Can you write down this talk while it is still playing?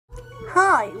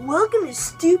Hi, welcome to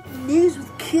Stupid News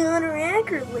with Connor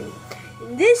Ackerley.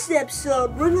 In this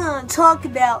episode, we're going to talk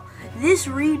about this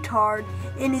retard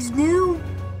and his new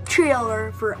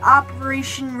trailer for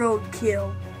Operation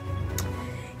Roadkill.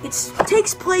 It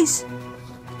takes place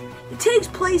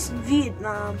in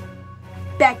Vietnam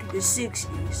back in the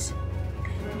 60s.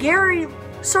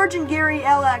 Sergeant Gary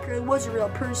L. Ackerley was a real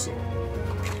person.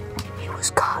 He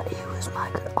was my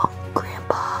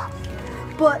grandpa.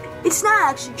 But it's not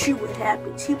actually true what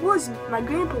happens. My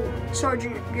grandpa,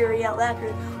 Sergeant Gary L.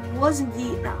 Ackerley, was in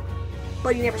Vietnam,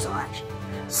 but he never saw action.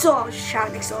 So I was just trying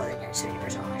to make some other guy say he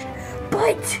never saw action.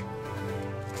 But,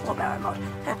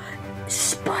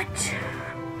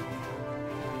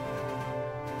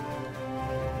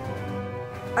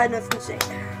 I have nothing to say.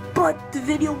 But the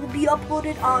video will be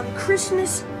uploaded on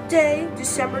Christmas Day,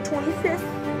 December 25th,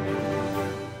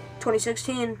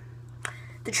 2016.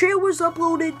 The trailer was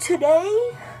uploaded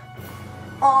today,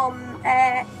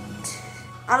 at,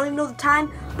 I don't even know the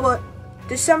time, but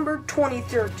December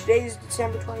 23rd. Today is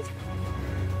December 23rd.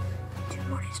 2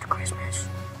 more days to Christmas.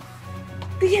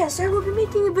 But yes, I will be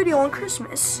making a video on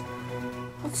Christmas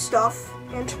with stuff,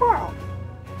 and tomorrow.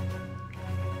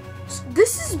 So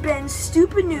this has been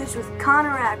Stupid News with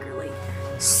Connor Ackerley.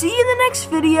 See you in the next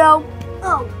video.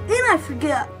 Oh, and I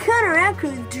forgot, Connor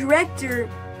Ackerley, the director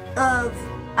of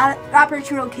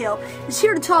Operation Roadkill, is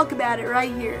here to talk about it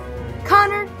right here.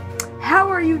 Connor, how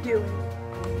are you doing?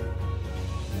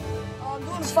 I'm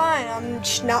doing fine.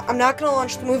 I'm not gonna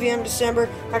launch the movie in December.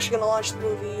 I'm actually gonna launch the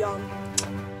movie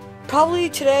probably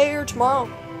today or tomorrow.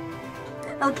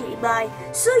 Okay, bye.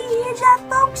 So you hear that,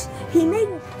 folks? He may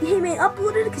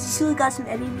upload it because he still got some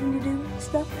editing to do and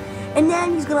stuff, and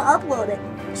then he's gonna upload it.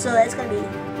 So that's gonna be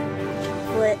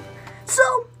lit.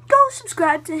 So go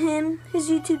subscribe to his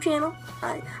YouTube channel.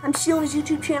 I'm stealing his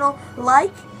YouTube channel.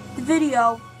 Like the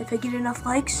video. If I get enough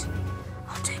likes,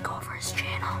 I'll take over his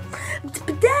channel.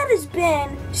 But that has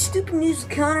been Stupid News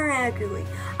with Connor Ackerley.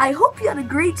 I hope you had a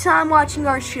great time watching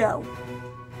our show.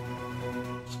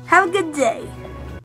 Have a good day.